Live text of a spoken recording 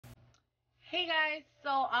Hey guys,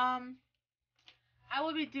 I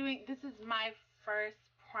will be doing this is my first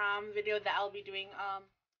prom video that I'll be doing.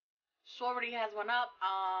 She already has one up.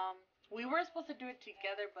 We were supposed to do it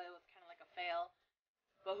together, but it was kind of like a fail.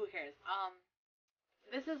 But who cares?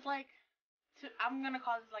 This is like, I'm gonna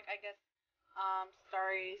call this like I guess,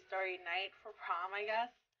 Starry night for prom. I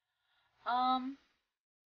guess. Um,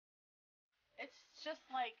 it's just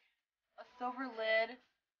like a silver lid,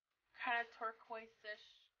 kind of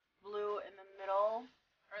turquoise-ish blue in the middle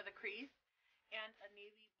or the crease, and a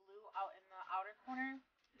navy blue out in the outer corner.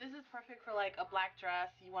 This is perfect for like a black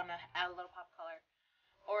dress. You want to add a little pop color,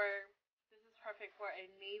 or this is perfect for a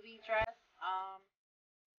navy dress.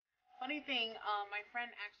 Funny thing, my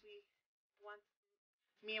friend actually wants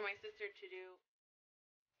me and my sister to do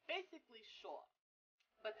basically short,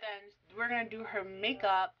 but then we're gonna do her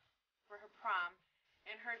makeup for her prom,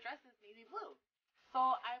 and her dress is navy blue.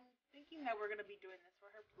 So I'm thinking that we're gonna be doing this for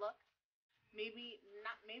her look.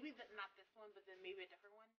 Not this one, but then maybe a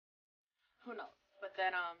different one. Who knows? But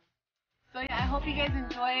then so yeah, I hope you guys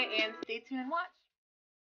enjoy and stay tuned and watch.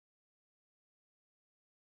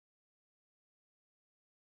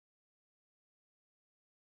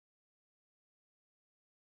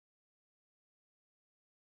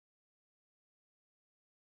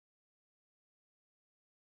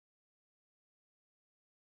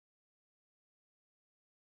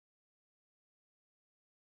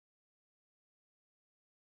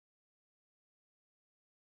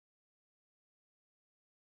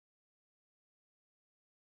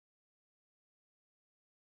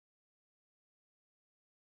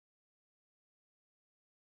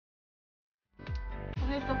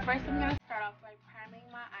 Okay, so first I'm gonna start off by priming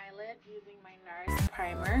my eyelid using my NARS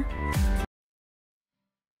primer.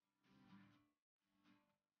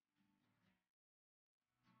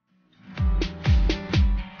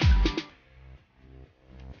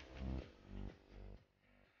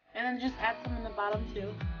 And then just add some in the bottom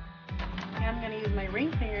too. And I'm gonna use my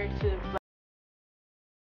ring finger to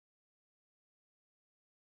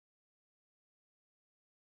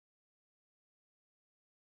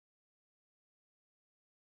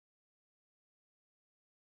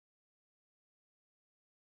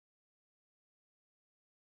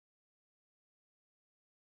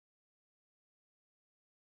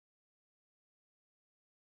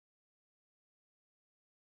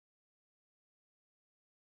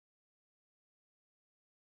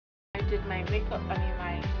I did my makeup,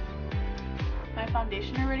 my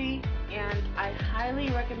foundation already, and I highly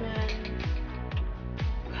recommend,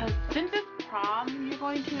 because since it's prom,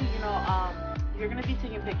 you're gonna be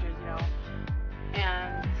taking pictures,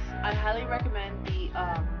 and I highly recommend the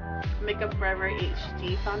Makeup Forever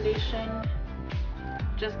HD foundation,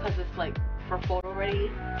 just because it's like for photo ready.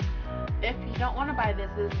 If you don't want to buy this,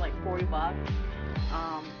 it's like 40 bucks.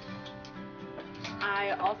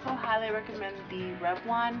 I also highly recommend the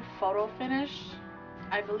Revlon Photo Finish.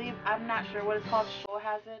 I'm not sure what it's called. Show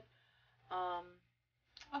has it.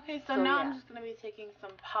 Okay, so now yeah. I'm just going to be taking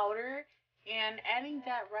some powder and adding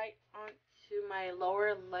that right onto my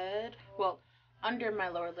lower lid. Well, under my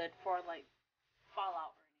lower lid for like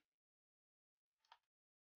fallout or anything.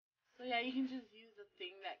 So yeah, you can just use the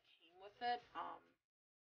thing that came with it.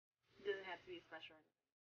 It doesn't have to be special or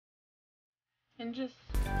anything. And just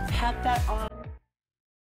pat that on.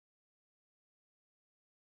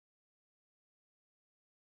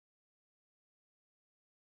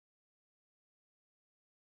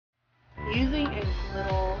 Using a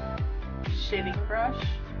little shading brush.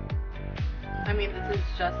 This is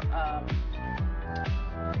just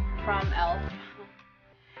from Elf.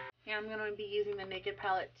 And I'm going to be using the Naked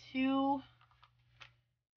palette too.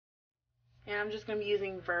 And I'm just going to be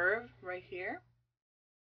using Verve right here.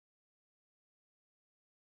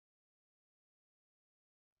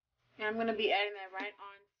 And I'm going to be adding that right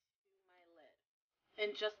onto my lid.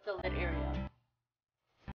 In just the lid area.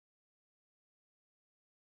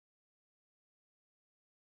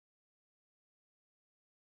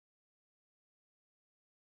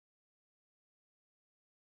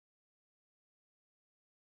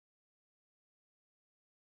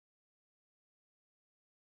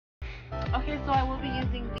 Okay, so I will be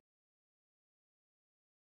using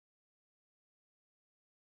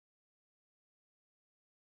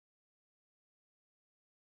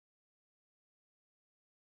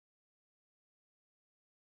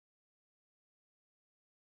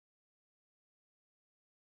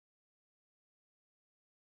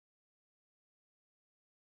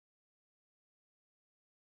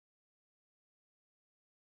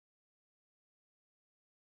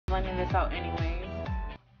blending this out anyways.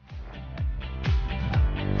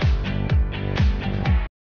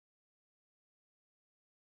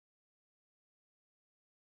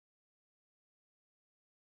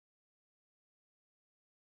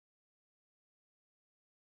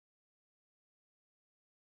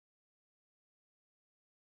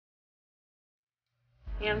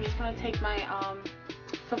 And I'm just going to take my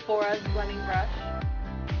Sephora's blending brush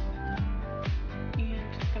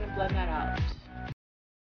and just going to blend that out.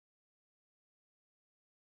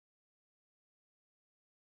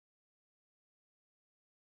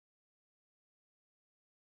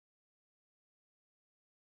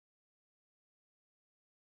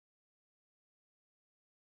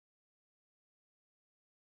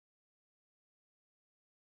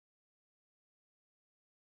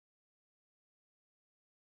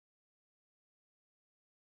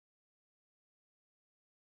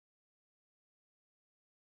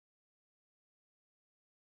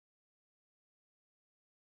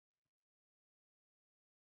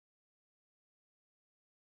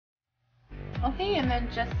 Okay, and then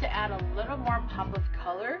just to add a little more pop of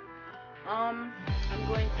color, I'm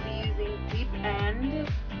going to be using Deep End,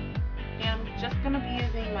 and I'm just going to be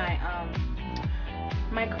using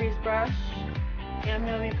my crease brush, and I'm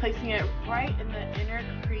going to be placing it right in the inner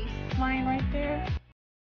crease line right there.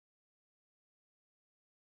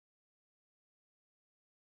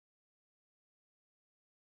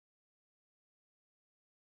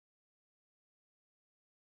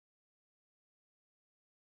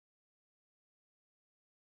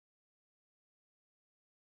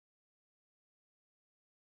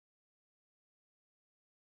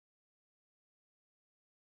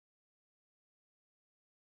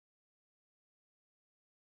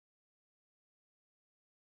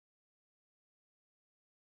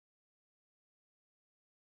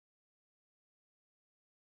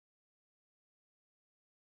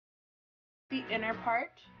 The inner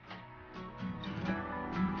part.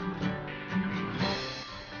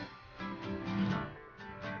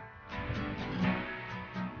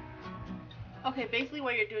 Okay, basically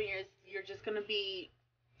what you're doing is you're just going to be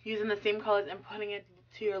using the same colors and putting it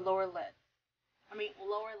to your lower lid.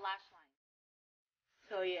 Lower lash line.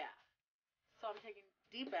 So yeah. So I'm taking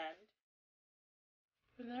Deep End,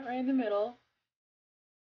 putting that right in the middle.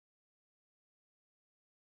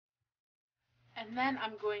 And then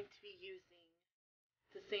I'm going to be using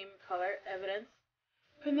the same color, Evidence,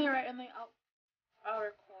 putting that right in the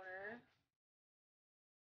outer corner.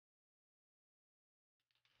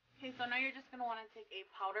 Okay, so now you're just going to want to take a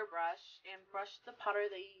powder brush and brush the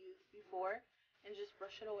powder that you used before and just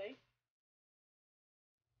brush it away.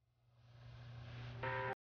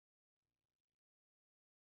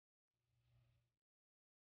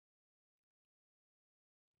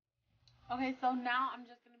 Okay, so now I'm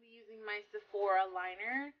just going to be using my Sephora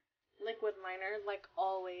liner, liquid liner, like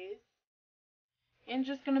always. And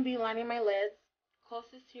just going to be lining my lids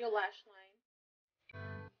closest to your lash line.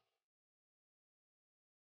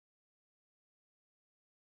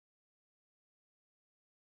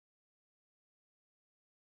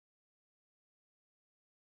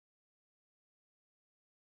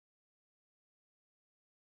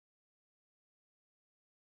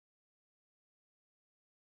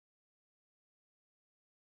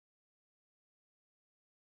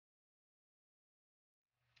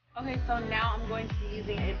 Okay, so now I'm going to be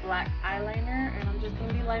using a black eyeliner, and I'm just going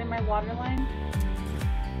to be lining my waterline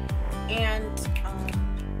and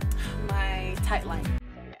my tight line. So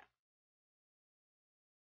yeah.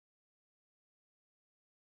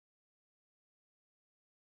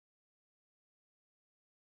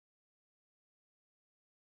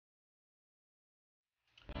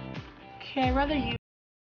 Okay, I'd rather use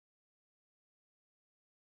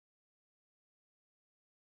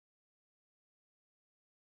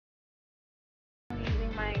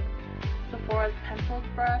using my Sephora's pencil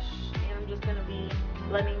brush, and I'm just going to be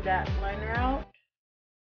blending that liner out.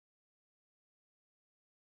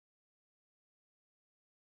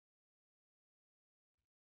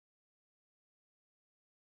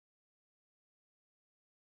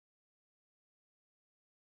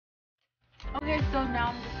 Okay, so now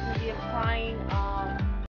I'm just going to be applying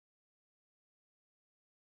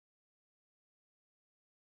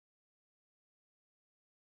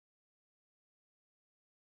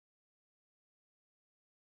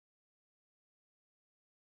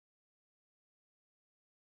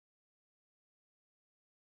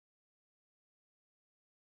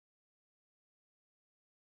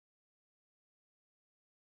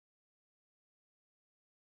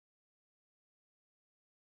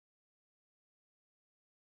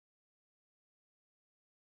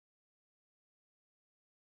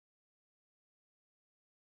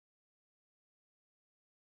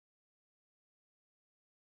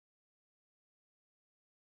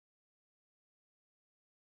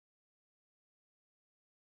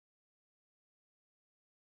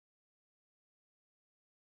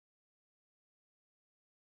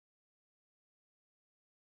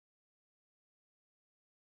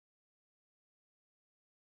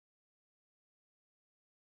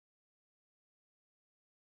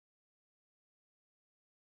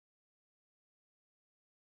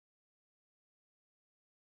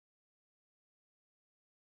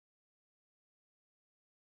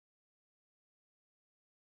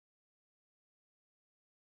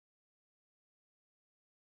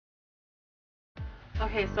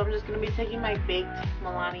Okay, so I'm just going to be taking my Baked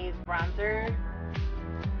Milani's bronzer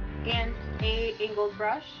and a angled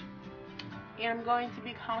brush. And I'm going to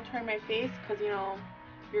be contouring my face because, you know,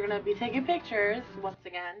 you're going to be taking pictures once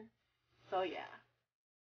again. So, yeah.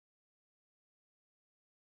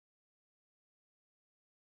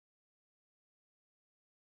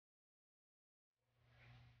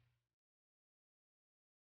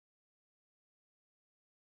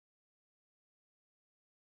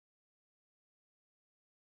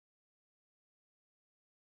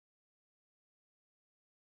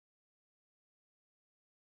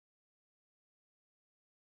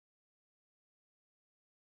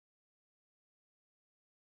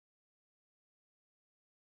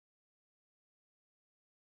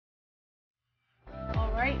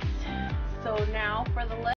 Alright, so now for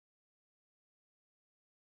the lip.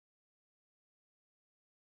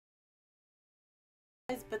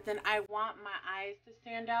 But then I want my eyes to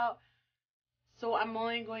stand out. So I'm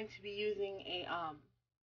only going to be using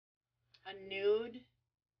a nude,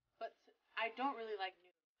 but I don't really like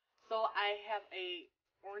nude. So I have a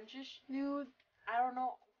orangish nude. I don't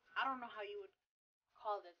know how you would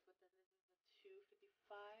call this, but then this is a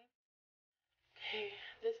 255. Okay,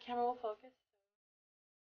 this camera will focus.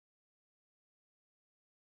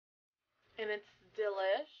 And it's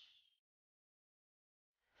Delish.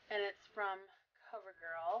 And it's from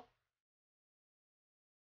CoverGirl.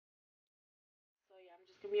 So yeah, I'm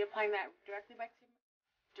just gonna be applying that directly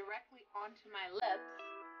onto my lips.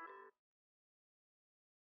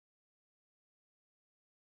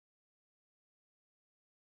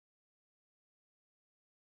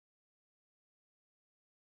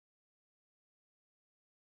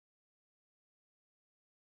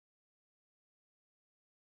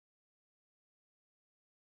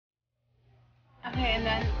 Okay, and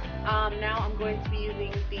then now I'm going to be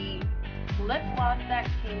using the lip gloss that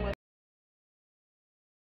came with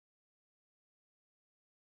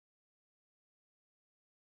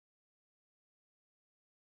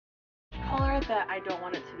color that I don't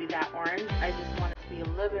want it to be that orange. I just want it to be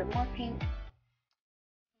a little bit more pink.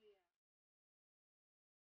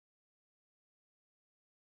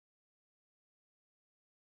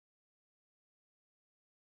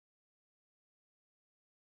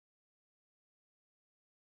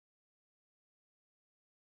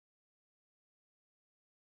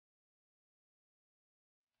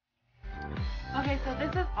 Okay, so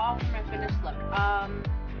this is all for my finished look. I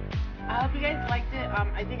hope you guys liked it.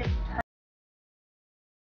 I think it's perfect.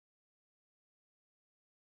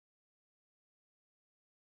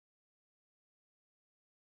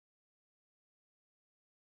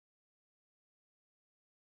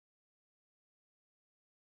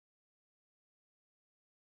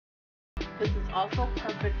 This is also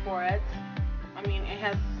perfect for it. I mean, it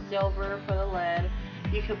has silver for the lid.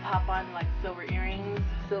 You can pop on like silver earrings,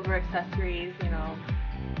 silver accessories, you know,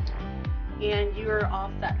 and you're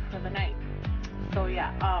all set for the night. So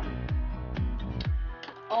yeah.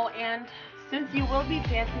 Oh, and since you will be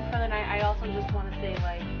dancing for the night, I also just want to say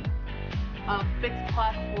like, Fix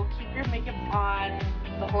Plus will keep your makeup on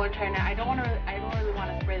the whole entire night. I don't really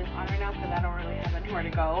want to spray this on right now because I don't really have anywhere to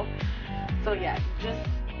go. So yeah, just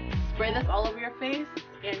spray this all over your face,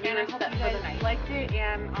 and you're set for the night. Liked it,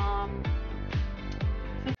 and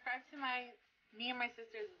subscribe to me and my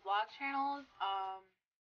sister's vlog channels.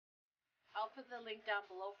 I'll put the link down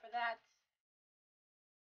below for that,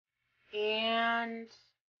 and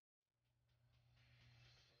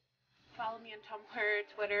follow me on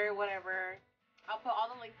Tumblr, Twitter, whatever. I'll put all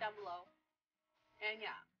the links down below. And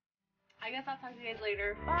yeah, I guess I'll talk to you guys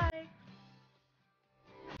later. Bye!